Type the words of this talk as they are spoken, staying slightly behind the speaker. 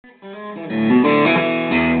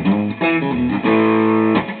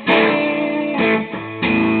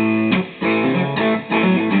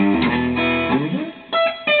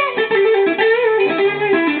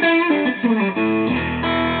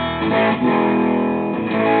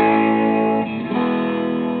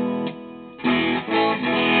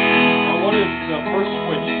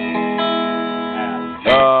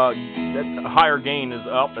gain is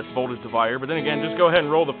up, that's voltage divider, but then again, just go ahead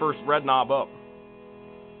and roll the first red knob up.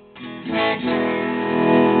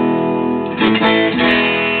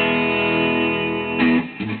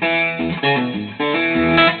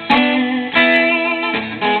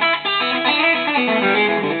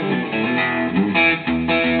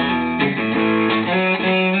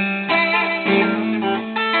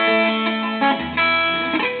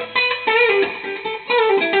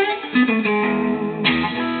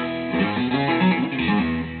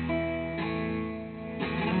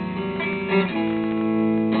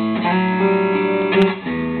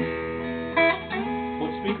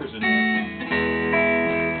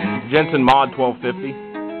 Jensen Mod 1250.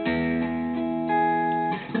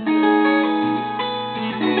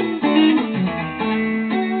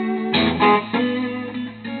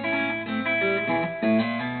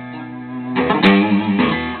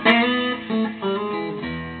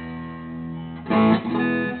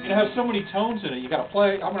 It has so many tones in it. You got to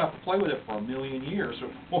play. I'm gonna have to play with it for a million years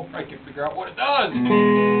before I can figure out what it does.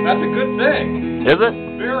 That's a good thing. Is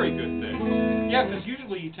it? Very good thing. Yeah, because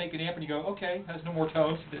usually you take an amp and you go, okay, has no more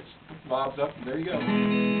tones. It bobs up, and there you go.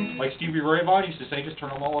 Like Stevie Ray Vaughan used to say, just turn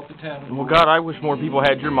them all up to 10. Well, God, I wish more people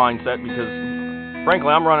had your mindset because, frankly,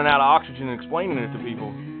 I'm running out of oxygen and explaining it to people.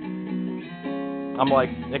 I'm like,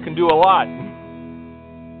 it can do a lot.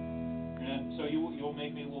 And so you'll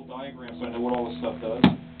make me a little diagram so I know what all this stuff does.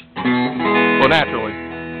 Well, naturally.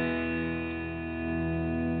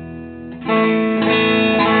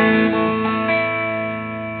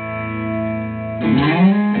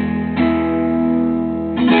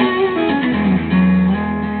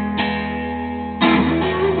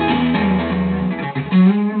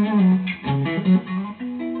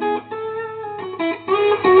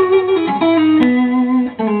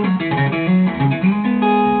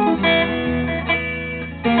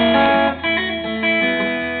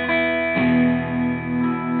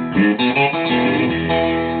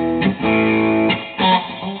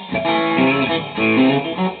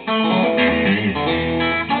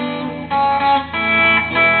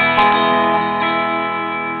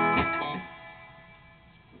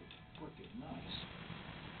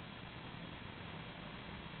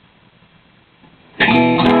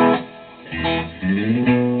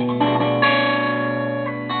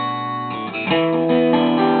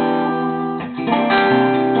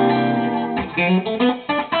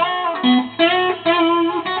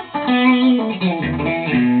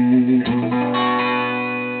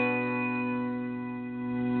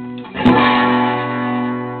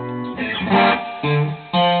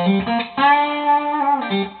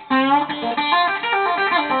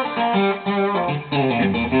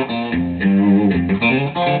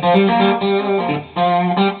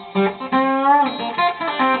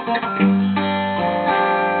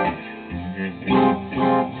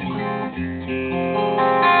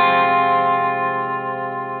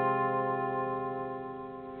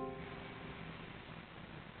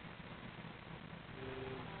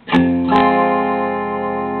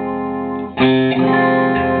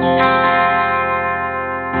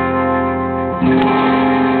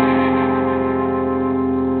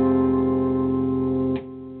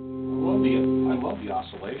 I love the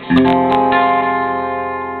oscillation.